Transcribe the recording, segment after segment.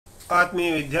ಆತ್ಮೀಯ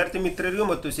ವಿದ್ಯಾರ್ಥಿ ಮಿತ್ರರಿಗೂ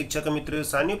ಮತ್ತು ಶಿಕ್ಷಕ ಮಿತ್ರರಿಗೂ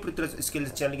ಸಾನ್ವಿ ಪುತ್ರ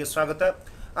ಸ್ಕಿಲ್ಸ್ ಚಾನಲ್ಗೆ ಸ್ವಾಗತ.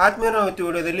 ಆತ್ಮೀಯ ನಾವು ಈ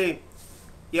ವಿಡಿಯೋದಲ್ಲಿ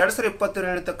 2022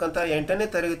 ನಡೆಯತಕ್ಕಂಥ 8ನೇ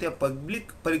ತರಗತಿಯ ಪಬ್ಲಿಕ್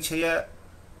ಪರೀಕ್ಷೆಯ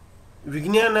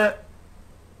ವಿಜ್ಞಾನ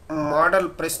ಮಾಡೆಲ್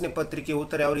ಪ್ರಶ್ನೆ ಪತ್ರಿಕೆ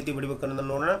ಉತ್ತರ ಯಾವ ರೀತಿ ಬಿಡಬೇಕು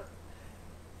ಅನ್ನೋದನ್ನು ನೋಡೋಣ.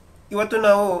 ಇವತ್ತು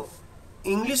ನಾವು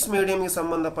ಇಂಗ್ಲಿಷ್ ಮೀಡಿಯಂಗೆ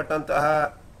ಸಂಬಂಧಪಟ್ಟಂತಹ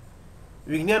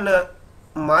ವಿಜ್ಞಾನ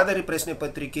ಮಾದರಿ ಪ್ರಶ್ನೆ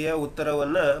ಪತ್ರಿಕೆಯ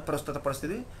ಉತ್ತರವನ್ನು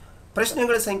ಪ್ರಸ್ತುತಪಡಿಸ್ತೀವಿ.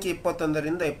 ಪ್ರಶ್ನೆಗಳ ಸಂಖ್ಯೆ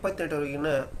 21ರಿಂದ 28ರವರೆಗಿನ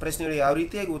ಪ್ರಶ್ನೆಗಳು ಯಾವ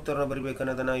ರೀತಿಯಾಗಿ ಉತ್ತರವನ್ನು ಬರಬೇಕು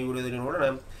ಅನ್ನೋದನ್ನು ಈ ವಿಡಿಯೋದಲ್ಲಿ ನೋಡೋಣ.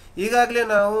 ಈಗಾಗಲೇ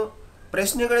ನಾವು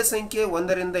ಪ್ರಶ್ನೆಗಳ ಸಂಖ್ಯೆ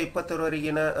 1ರಿಂದ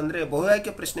 20ರವರೆಗಿನ ಅಂದರೆ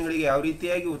ಬಹುಆಯ್ಕೆ ಪ್ರಶ್ನೆಗಳಿಗೆ ಯಾವ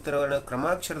ರೀತಿಯಾಗಿ ಉತ್ತರವನ್ನು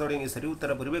ಕ್ರಮಾಕ್ಷರದೊಳಗೆ ಸರಿ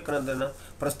ಉತ್ತರ ಬರಬೇಕು ಅನ್ನೋದನ್ನು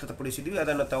ಪ್ರಸ್ತುತಪಡಿಸಿದ್ವಿ.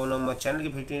 ಅದನ್ನು ತಾವು ನಮ್ಮ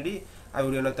ಚಾನಲ್ಗೆ ಭೇಟಿ ನೀಡಿ ಆ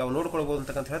ವಿಡಿಯೋನ ತಾವು ನೋಡ್ಕೊಳ್ಬೋದು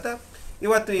ಅಂತಕ್ಕಂತ ಹೇಳ್ತಾ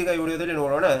ಇವತ್ತು ಈಗ ಈ ವಿಡಿಯೋದಲ್ಲಿ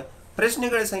ನೋಡೋಣ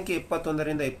ಪ್ರಶ್ನೆಗಳ ಸಂಖ್ಯೆ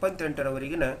 21ರಿಂದ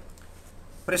 28ರವರೆಗಿನ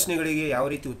ಪ್ರಶ್ನೆಗಳಿಗೆ ಯಾವ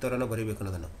ರೀತಿ ಉತ್ತರವನ್ನು ಬರಬೇಕು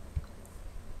ಅನ್ನೋದನ್ನು.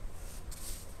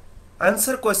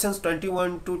 Answer questions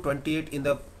 21 to 28 in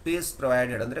the place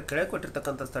provided ಅಂದರೆ ಕೆಳಗೆ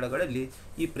ಕೊಟ್ಟಿರ್ತಕ್ಕಂಥ ಸ್ಥಳಗಳಲ್ಲಿ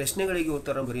ಈ ಪ್ರಶ್ನೆಗಳಿಗೆ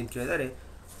ಉತ್ತರ ಬರಿ ಅಂತ ಕೇಳಿದರೆ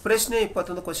ಪ್ರಶ್ನೆ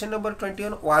 21 question number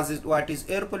 21 what is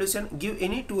air pollution, give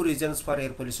any 2 reasons for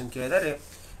air pollution ಕೇಳಿದರೆ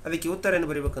ಅದಕ್ಕೆ ಉತ್ತರ ಏನು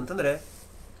ಬರೀಬೇಕಂತಂದರೆ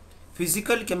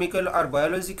physical, chemical R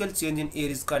biological change in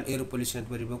air is called air pollution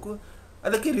ಅಂತ ಬರೀಬೇಕು.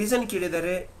 ಅದಕ್ಕೆ ರೀಸನ್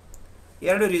ಕೇಳಿದರೆ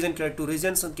 2 ರೀಸನ್ ಕೇಳಿ 2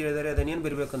 ರೀಸನ್ಸ್ ಅಂತ ಕೇಳಿದರೆ ಅದನ್ನೇನು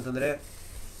ಬರೀಬೇಕಂತಂದರೆ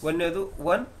ಒಂದನೇದು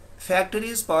 1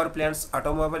 factories, power plants,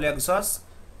 automobile exhaust.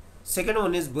 Second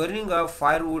one is burning of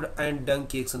fire wood and dung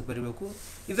cakes ಅಂತ ಬರೀಬೇಕು.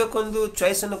 ಇದಕ್ಕೊಂದು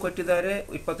ಚಾಯ್ಸನ್ನು ಕೊಟ್ಟಿದ್ದಾರೆ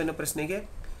 20ನೇ ಪ್ರಶ್ನೆಗೆ.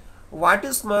 What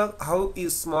is smog, how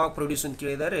is smog produce ಅಂತ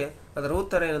ಕೇಳಿದ್ದಾರೆ. ಅದರ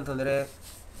ಉತ್ತರ ಏನಂತಂದರೆ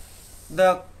the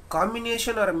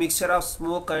combination R mixture of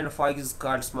smoke and fog is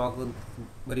called smog ಅಂತ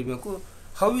ಬರೀಬೇಕು.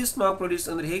 ಹೌ ಈಸ್ ಸ್ಮಾಗ್ ಪ್ರೊಡ್ಯೂಸ್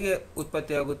ಅಂದರೆ ಹೇಗೆ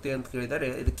ಉತ್ಪತ್ತಿ ಆಗುತ್ತೆ ಅಂತ ಕೇಳಿದರೆ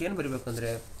ಇದಕ್ಕೇನು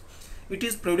ಬರೀಬೇಕಂದ್ರೆ it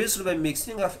is produced by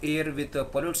mixing of air with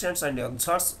pollutions and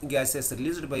exhaust gases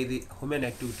released by the human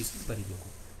activities ಅಂತ ಬರೀಬೇಕು.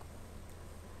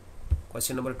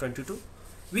 Question number 22.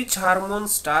 Which hormone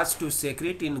starts to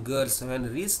secrete in girls when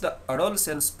reach the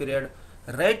adolescence period?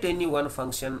 Write any one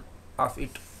function of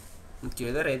it. ಅಂತ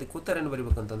ಕೇಳಿದರೆ ಇದಕ್ಕೆ ಉತ್ತರ ಏನು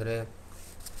ಬರೀಬೇಕಂತಂದರೆ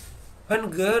when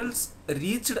girls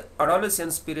reached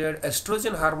adolescence period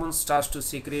estrogen hormone starts to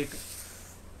secrete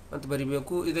ಅಂತ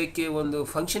ಬರೀಬೇಕು. ಇದಕ್ಕೆ ಒಂದು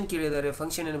ಫಂಕ್ಷನ್ ಕೇಳಿದ್ದಾರೆ.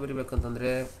 ಫಂಕ್ಷನ್ ಏನು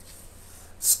ಬರೀಬೇಕಂತಂದರೆ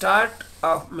ಸ್ಟಾರ್ಟ್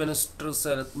ಆಫ್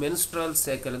ಮೆನ್ಸ್ಟ್ರಲ್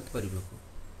ಸೈಕಲ್ ಅಂತ ಬರೀಬೇಕು.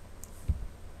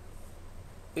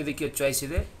 ಇದಕ್ಕೆ ಚಾಯ್ಸ್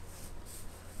ಇದೆ.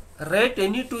 Right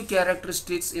any 2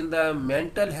 characteristics in the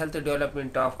mental health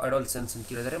development of adolescence ಅಂತ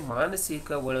ಕೇಳಿದರೆ ಮಾನಸಿಕ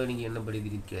ಬೆಳವಣಿಗೆಯನ್ನು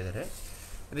ಬರೀದಿರಿ ಅಂತ ಕೇಳಿದರೆ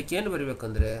ಅದಕ್ಕೇನು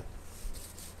ಬರೀಬೇಕಂದ್ರೆ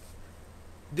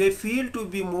they feel to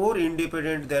be more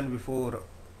independent than before.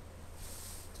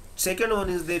 Second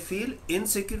one is they feel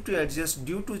insecure to adjust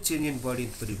due to change in body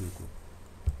ಅಂತ ಬರೀಬೇಕು.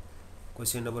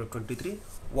 Question number 23.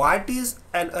 What is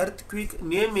on earth quick,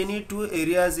 name any 2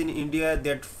 areas in India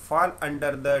that fall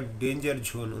under the danger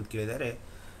zone ಅಂತ ಕೇಳಿದ್ದಾರೆ.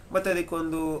 ಮತ್ತು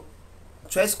ಅದಕ್ಕೊಂದು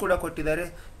choice ಕೂಡ ಕೊಟ್ಟಿದ್ದಾರೆ.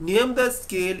 Name the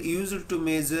scale used to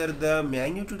measure the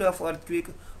magnitude of earth quick,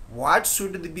 what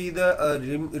should be the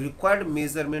required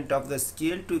measurement of the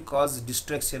scale to cos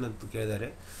destruction ಅಂತ ಕೇಳಿದ್ದಾರೆ.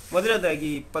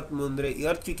 ಮೊದಲನೇದಾಗಿ 23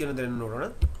 earth quick ಏನಂದ್ರೆ ನೋಡೋಣ.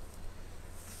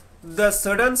 The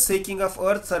sudden seeking of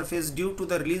earth surface due to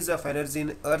the release of energy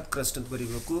in earth crust ಅಂತ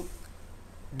ಬರೀಬೇಕು.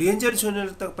 Danger zone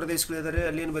ಇರತಕ್ಕ ಪ್ರದೇಶಗಳಿದ್ದಾರೆ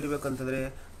ಅಲ್ಲಿ ಏನು ಬರೀಬೇಕಂತಂದರೆ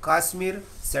Kashmir,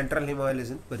 central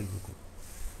Himalayas ಅಂತ ಬರೀಬೇಕು.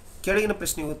 ಕೆಳಗಿನ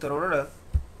ಪ್ರಶ್ನೆಗೆ ಉತ್ತರ ನೋಡೋಣ.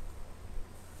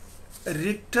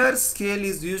 Richter scale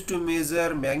is use to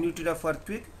measure magnitude of earth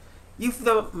quick. If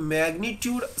the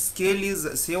magnitude scale is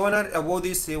 7 or above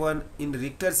the 7 in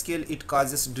Richter scale it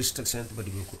causes destruction ಅಂತ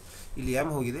ಬರೀಬೇಕು. ಇಲ್ಲಿ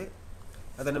ಎಮ್ ಹೋಗಿದೆ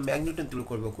ಅದನ್ನು ಮ್ಯಾಗ್ನಿಟ್ಯೂಡ್ ಅಂತ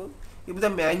ತಿಳ್ಕೊಳ್ಬೇಕು. If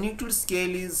the magnitude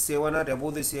scale is 7 or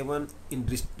above the 7 in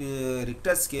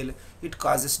Richter scale it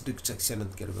causes destruction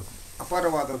ಅಂತ ಕೇಳಬೇಕು.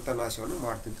 ಅಪಾರವಾದಂಥ ನಾಶವನ್ನು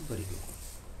ಮಾಡ್ತೀನಿ ಅಂತ ಬರೀಬೇಕು.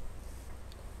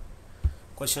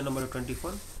 Question number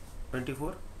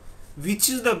 24. Which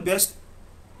is the best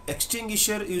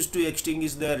extinguisher used to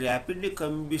extinguish the rapidly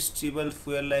combustible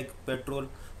fuel like petrol?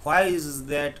 Why is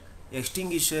that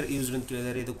extinguisher used ಅಂತ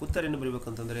ಕೇಳಿದರೆ ಇದಕ್ಕೆ ಉತ್ತರ ಏನು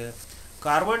ಬರೀಬೇಕಂತಂದರೆ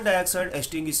carbon dioxide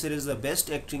extinguisher is the best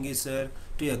extinguisher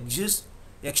to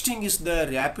extinguish the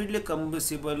rapidly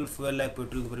combustible fuel like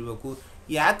petrol ಅಂತ ಬರೀಬೇಕು.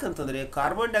 ಯಾಕಂತಂದರೆ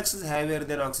carbon dioxide ಹ್ಯಾವಿಯರ್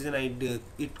then oxygen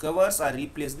it covers R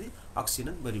replace the oxygen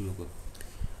ಅಂತ ಬರೀಬೇಕು.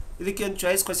 ಇದಕ್ಕೆ ಒಂದು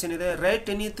ಚಾಯ್ಸ್ ಕ್ವಶನ್ ಇದೆ. Right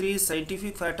any 3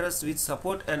 scientific factors which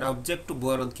support and object to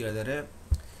bore ಅಂತ ಕೇಳಿದರೆ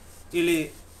ಇಲ್ಲಿ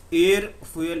ಏರ್,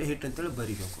 ಫ್ಯೂಯಲ್, ಹೀಟ್ ಅಂತೇಳಿ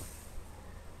ಬರೀಬೇಕು.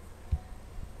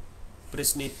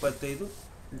 ಪ್ರಶ್ನೆ 25.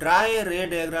 Draw A ray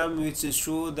diagram which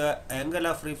show the angle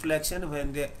of reflection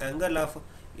when the angle of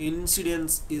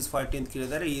incidence is 40 ಅಂತ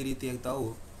ಕೇಳಿದರೆ ಈ ರೀತಿಯಾಗಿ ತಾವು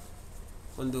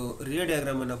ಒಂದು ರೇ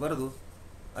ಡಯಾಗ್ರಾಮನ್ನು ಬರೆದು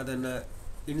ಅದನ್ನು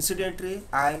ಇನ್ಸಿಡೆಂಟ್ ರೇ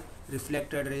ಐ,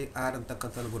 ರಿಫ್ಲೆಕ್ಟೆಡ್ ರೇ ಆರ್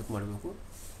ಅಂತಕ್ಕಂಥ ಗುರುತು ಮಾಡಬೇಕು.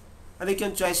 ಅದಕ್ಕೆ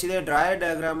ಒಂದು ಚಾಯ್ಸ್ ಇದೆ. Draw A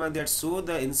diagram that show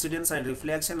the incidence and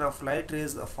reflection of light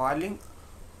rays falling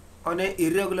on A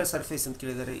irregular surface ಅಂತ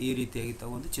ಕೇಳಿದರೆ ಈ ರೀತಿಯಾಗಿ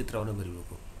ತಾವು ಒಂದು ಚಿತ್ರವನ್ನು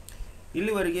ಬರೀಬೇಕು.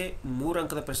 ಇಲ್ಲಿವರೆಗೆ 3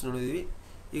 ಅಂಕದ ಪ್ರಶ್ನೆ ನೋಡಿದ್ವಿ.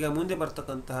 ಈಗ ಮುಂದೆ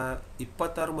ಬರ್ತಕ್ಕಂತಹ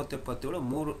 26 ಮತ್ತು 27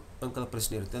 3 ಅಂಕದ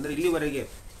ಪ್ರಶ್ನೆ ಇರುತ್ತೆ. ಅಂದರೆ ಇಲ್ಲಿವರೆಗೆ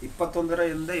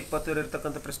 21ರಿಂದ 27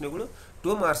 ಇರ್ತಕ್ಕಂಥ ಪ್ರಶ್ನೆಗಳು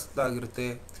 2 ಮಾರ್ಕ್ಸ್ ಆಗಿರುತ್ತೆ.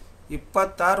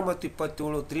 26 ಮತ್ತು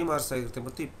 27 3 ಮಾರ್ಕ್ಸ್ ಆಗಿರುತ್ತೆ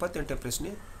ಮತ್ತು 28ನೇ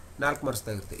ಪ್ರಶ್ನೆ 4 ಮಾರ್ಕ್ಸ್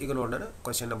ಆಗಿರುತ್ತೆ. ಈಗ ನೋಡೋಣ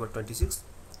question number 26.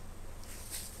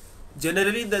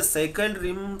 Generally the cycle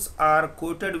RIMS R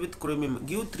coated with chromium,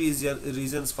 give 3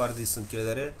 reasons for this ಅಂತ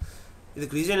ಕೇಳಿದ್ದಾರೆ.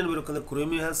 ಇದಕ್ಕೆ ರೀಸನ್ ಏನು ಬೇಕಂದ್ರೆ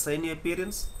chromium has shiny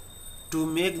appearance, to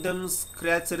make them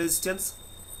scratch resistance,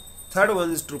 third one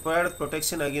is to provide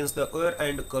protection against the air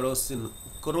and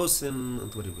ಕರೋಸಿನ್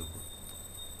ಅಂತ ಬರೀಬೇಕು.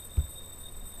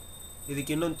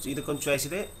 ಇದಕ್ಕೊಂದು choice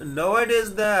ಇದೆ. Now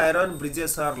days the iron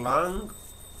bridges R long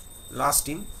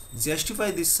lasting, justify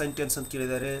this sentence ಅಂತ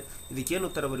ಕೇಳಿದ್ದಾರೆ. ಇದಕ್ಕೇನು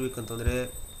ಉತ್ತರ ಬರಬೇಕಂತಂದರೆ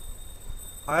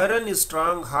iron is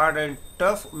strong, hard and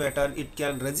tough metal. It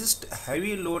can resist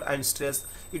heavy load and stress.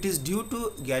 It is due to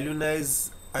galvanized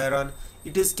iron.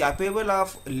 It is capable of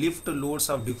lift loads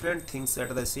of different things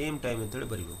at the same time ಅಂತೇಳಿ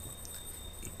ಬರೀಬೇಕು.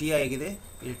 T ಆಗಿದೆ,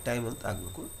 ಇಲ್ಲಿ time ಅಂತ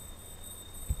ಆಗಬೇಕು.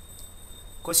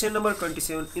 Question number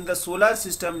 27. In the solar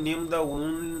system, name the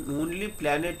only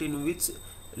planet in which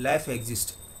life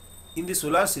exists. In the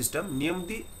solar system, name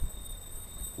the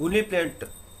only planet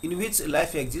in which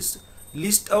life exists.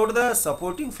 List out the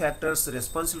supporting factors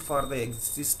responsible for the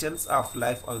existence of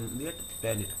life on that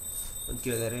planet ಅಂತ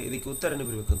ಕೇಳಿದ್ದಾರೆ. ಇದಕ್ಕೆ ಉತ್ತರನೇ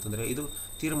ಬರಬೇಕಂತಂದರೆ ಇದು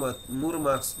 3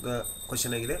 marks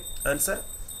question ಆಗಿದೆ. Answer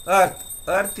earth.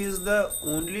 Earth is the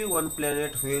only one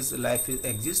planet ways life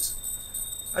exist.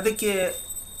 ಅದಕ್ಕೆ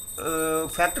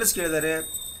factors ಕೇಳಿದ್ದಾರೆ.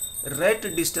 Right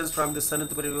distance from the ಸನ್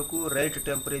ಅಂತ ಬರೀಬೇಕು, right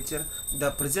temperature, the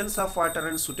presence of water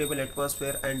and suitable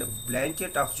atmosphere and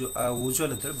blanket of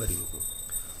ozone ಅಂತೇಳಿ ಬರೀಬೇಕು.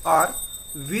 R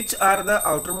which are the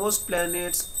outermost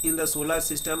planets in the solar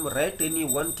system, write any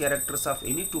one characters of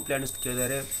any 2 planets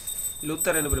ಕೇಳಿದ್ದಾರೆ. ಇಲ್ಲಿ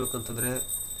ಉತ್ತರ ಏನು ಬರಬೇಕಂತಂದರೆ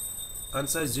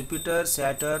answer Jupiter,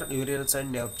 Saturn, Uranus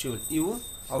and ನೆಪ್ಚ್ಯೂನ್. ಇವು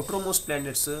outermost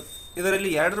planets. ಇದರಲ್ಲಿ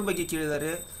 2 ಬಗ್ಗೆ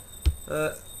ಕೇಳಿದ್ದಾರೆ.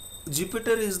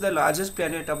 Jupiter is the largest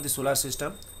planet of the solar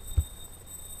system.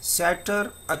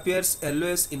 Saturn appears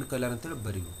yellowish in colour ಅಂತೇಳಿ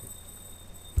ಬರೀಬೇಕು.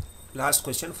 Last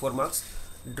question 4 marks.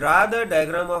 Draw the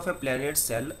diagram of A planet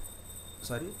cell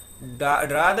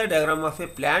draw the diagram of a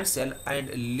plant cell and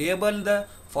label the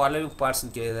following parts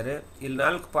ಅಂತ ಕೇಳಿದ್ದಾರೆ. ಇಲ್ಲಿ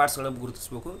 4 ಪಾರ್ಟ್ಸ್ಗಳನ್ನು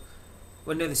ಗುರುತಿಸಬೇಕು.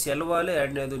 ಒಂದನೇದು cell wall,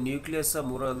 ಎರಡನೇದು nucleus,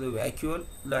 ಮೂರನೇದು vacuole,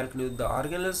 ನಾಲ್ಕನೇದು the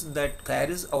organelles that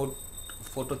carries out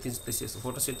photosynthesis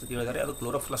ಅಂತ ಹೇಳಿದ್ದಾರೆ. ಅದು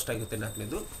ಕ್ಲೋರೋಪ್ಲಾಸ್ಟ್ ಆಗಿರುತ್ತೆ.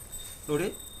 ನಾಲ್ಕನೇದು ನೋಡಿ,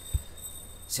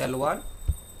 cell wall,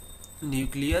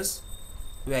 nucleus,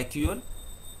 vacuole,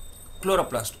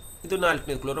 chloroplast. ಇದು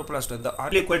 4ನೇ ಕ್ಲೋರೋಪ್ಲಾಸ್ಟ್.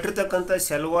 ಅಲ್ಲಿ ಕೊಟ್ಟಿರ್ತಕ್ಕಂಥ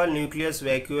ಸೆಲ್ ವಾಲ್, ನ್ಯೂಕ್ಲಿಯಸ್,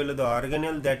 ವ್ಯಾಕ್ಯೂಲ್, ಅದು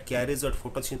organelle that carries out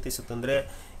photosynthesis ಅಂದರೆ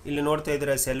ಇಲ್ಲಿ ನೋಡ್ತಾ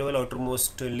ಇದ್ದಾರೆ. Cell wall outer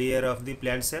most layer of the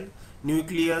plant cell,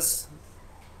 nucleus,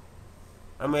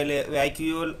 ಆಮೇಲೆ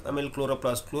ವ್ಯಾಕ್ಯೂಲ್, ಆಮೇಲೆ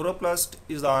chloroplast. Chloroplast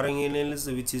is the organelles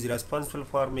which is responsible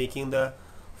for making the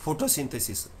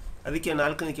photosynthesis. ಅದಕ್ಕೆ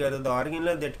 4ನೇ ಕೇಳಿದ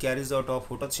organelle that carries out of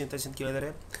photosynthesis ಅಂತ ಕೇಳಿದ್ದಾರೆ.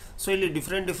 ಸೊ ಇಲ್ಲಿ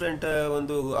ಡಿಫ್ರೆಂಟ್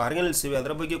ಒಂದು organelles ಇವೆ.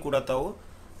 ಅದರ ಬಗ್ಗೆ ಕೂಡ ತಾವು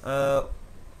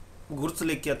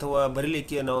ಗುರುತಿಸಲಿಕ್ಕೆ ಅಥವಾ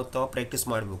ಬರೀಲಿಕ್ಕೆ ತಾವು ಪ್ರಾಕ್ಟೀಸ್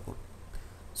ಮಾಡಬೇಕು.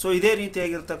 ಸೊ ಇದೇ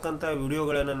ರೀತಿಯಾಗಿರ್ತಕ್ಕಂಥ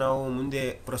ವಿಡಿಯೋಗಳನ್ನು ನಾವು ಮುಂದೆ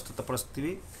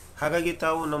ಪ್ರಸ್ತುತಪಡಿಸ್ತೀವಿ. ಹಾಗಾಗಿ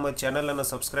ತಾವು ನಮ್ಮ ಚಾನಲನ್ನು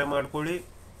ಸಬ್ಸ್ಕ್ರೈಬ್ ಮಾಡಿಕೊಳ್ಳಿ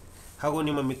ಹಾಗೂ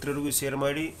ನಿಮ್ಮ ಮಿತ್ರರಿಗೂ ಶೇರ್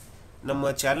ಮಾಡಿ,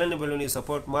 ನಮ್ಮ ಚಾನಲ್ನ ಬೆಳವಣಿಗೆ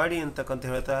ಸಪೋರ್ಟ್ ಮಾಡಿ ಅಂತಕ್ಕಂತ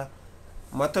ಹೇಳ್ತಾ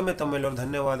ಮತ್ತೊಮ್ಮೆ ತಮ್ಮೆಲ್ಲರೂ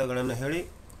ಧನ್ಯವಾದಗಳನ್ನು ಹೇಳಿ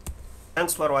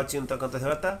ಥ್ಯಾಂಕ್ಸ್ ಫಾರ್ ವಾಚಿಂಗ್ ಅಂತಕ್ಕಂತ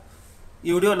ಹೇಳ್ತಾ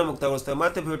ಈ ವಿಡಿಯೋ ನಮಗೆ ತಗೊಳಿಸ್ತೇವೆ.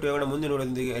 ಮತ್ತೆ ಭೇಟಿಯಾಗೋಣ ಮುಂದಿನ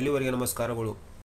ವಿಡಿಯೋದೊಂದಿಗೆ. ಅಲ್ಲಿವರೆಗೆ ನಮಸ್ಕಾರಗಳು.